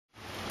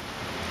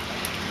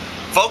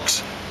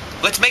Folks,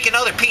 let's make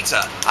another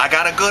pizza. I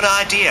got a good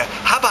idea.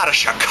 How about a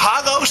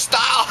Chicago-style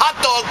hot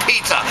dog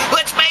pizza?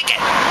 Let's make it!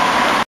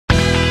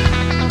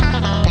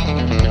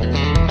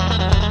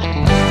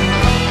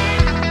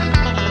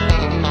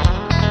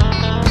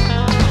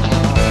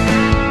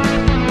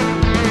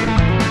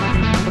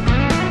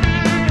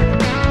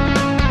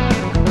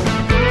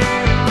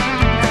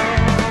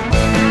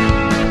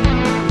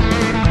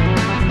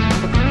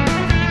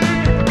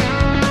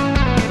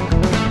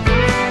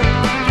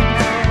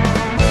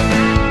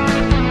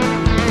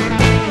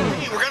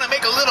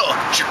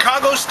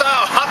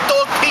 Chicago-style hot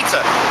dog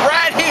pizza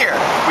right here.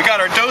 We got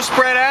our dough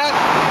spread out,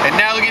 and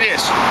now look at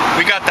this.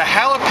 We got the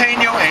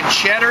jalapeno and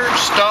cheddar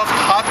stuffed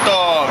hot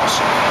dogs.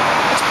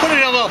 Let's put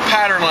it in a little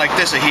pattern like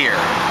this here.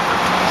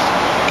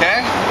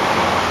 Okay?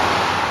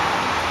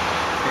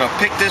 We're gonna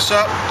pick this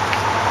up.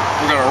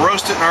 We're gonna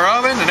roast it in our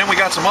oven, and then we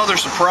got some other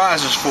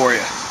surprises for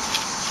you.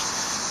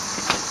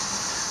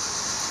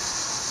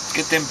 Let's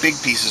get them big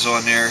pieces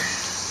on there.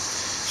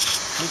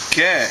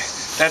 Okay,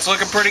 that's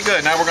looking pretty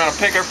good. Now we're gonna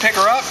pick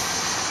her up.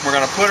 We're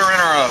going to put her in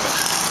our oven.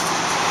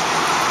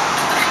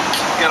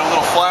 Get a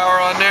little flour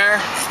on there.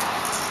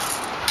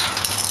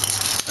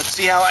 Let's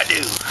see how I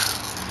do.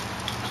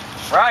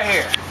 Right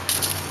here.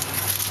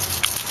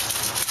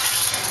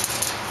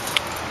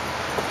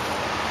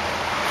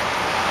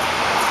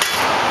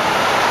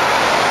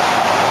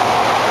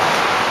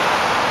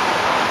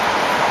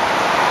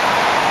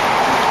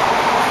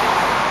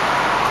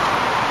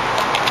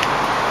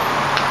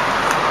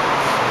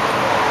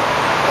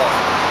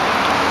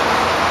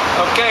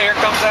 Okay, here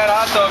comes that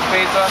hot dog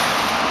pizza.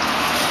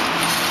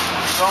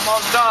 It's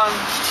almost done.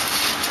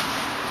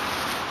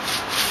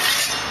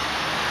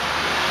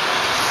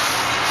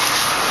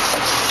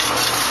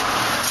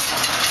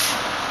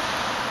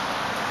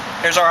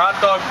 Here's our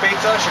hot dog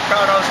pizza,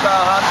 Chicago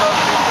style hot dog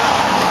pizza.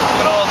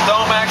 Get a little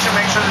dome action,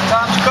 make sure the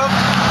top's cooked.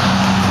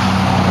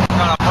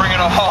 Gonna bring it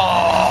up.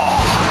 Oh,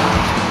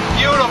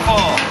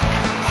 beautiful.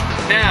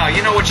 Now,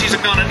 you know what she's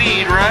gonna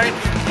need, right?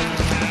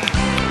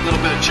 A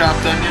little bit of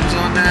chopped onions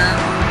on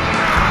there.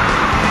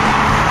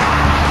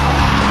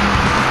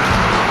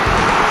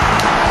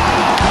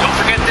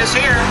 This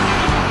here.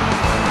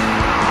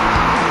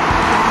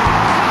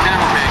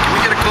 Cameraman, can we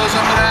get a close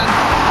up of that?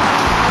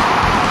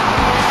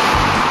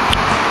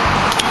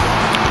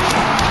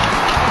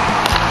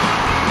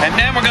 And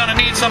then we're going to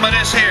need some of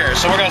this here.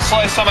 So we're going to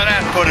slice some of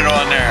that and put it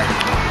on there.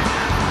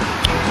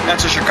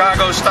 That's a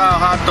Chicago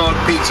style hot dog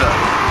pizza.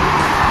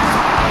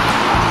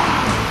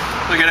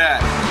 Look at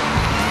that.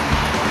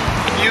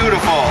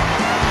 Beautiful.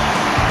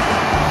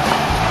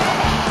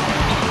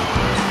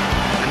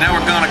 And now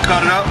we're going to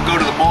cut it up and go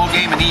to the ball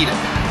game and eat it.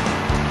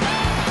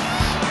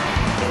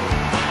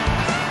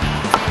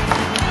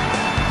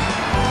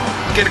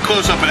 Get a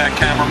close-up of that,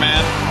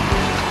 cameraman.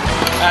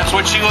 That's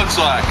what she looks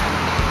like.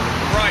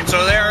 Right,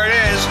 so there it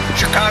is.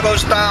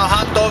 Chicago-style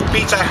hot dog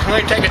pizza.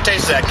 Let me take a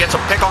taste of that. Get some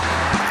pickle.